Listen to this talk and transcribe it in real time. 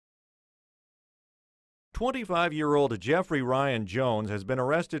25-year-old Jeffrey Ryan Jones has been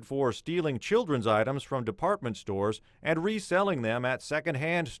arrested for stealing children's items from department stores and reselling them at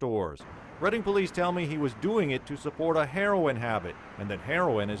second-hand stores. Reading police tell me he was doing it to support a heroin habit, and that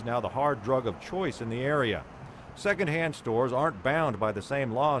heroin is now the hard drug of choice in the area. Second-hand stores aren't bound by the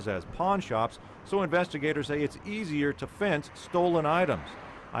same laws as pawn shops, so investigators say it's easier to fence stolen items.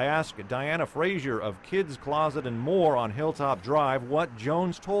 I asked Diana Frazier of Kids Closet and More on Hilltop Drive what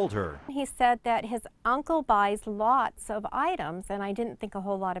Jones told her. He said that his uncle buys lots of items, and I didn't think a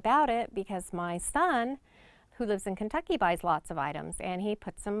whole lot about it because my son, who lives in Kentucky, buys lots of items, and he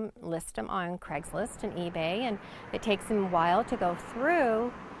lists them on Craigslist and eBay, and it takes him a while to go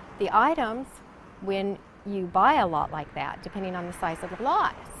through the items when you buy a lot like that, depending on the size of the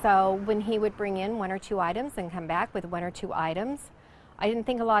lot. So when he would bring in 1 or 2 items and come back with 1 or 2 items, I didn't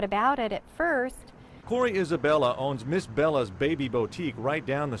think a lot about it at first. Corey Isabella owns Miss Bella's Baby Boutique right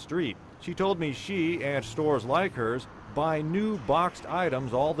down the street. She told me she and stores like hers buy new boxed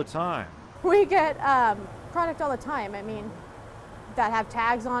items all the time. We get product all the time. I mean, that have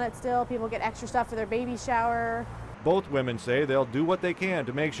tags on it still. People get extra stuff for their baby shower. Both women say they'll do what they can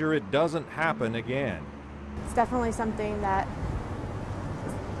to make sure it doesn't happen again. It's definitely something that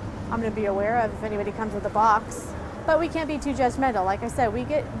I'm going to be aware of if anybody comes with a box. But we can't be too judgmental. Like I said, we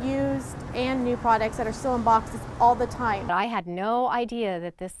get used and new products that are still in boxes all the time. I had no idea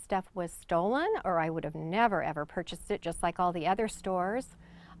that this stuff was stolen, or I would have never ever purchased it, just like all the other stores.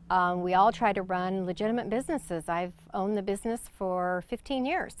 We all try to run legitimate businesses. I've owned the business for 15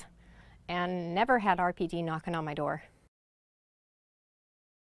 years and never had RPD knocking on my door.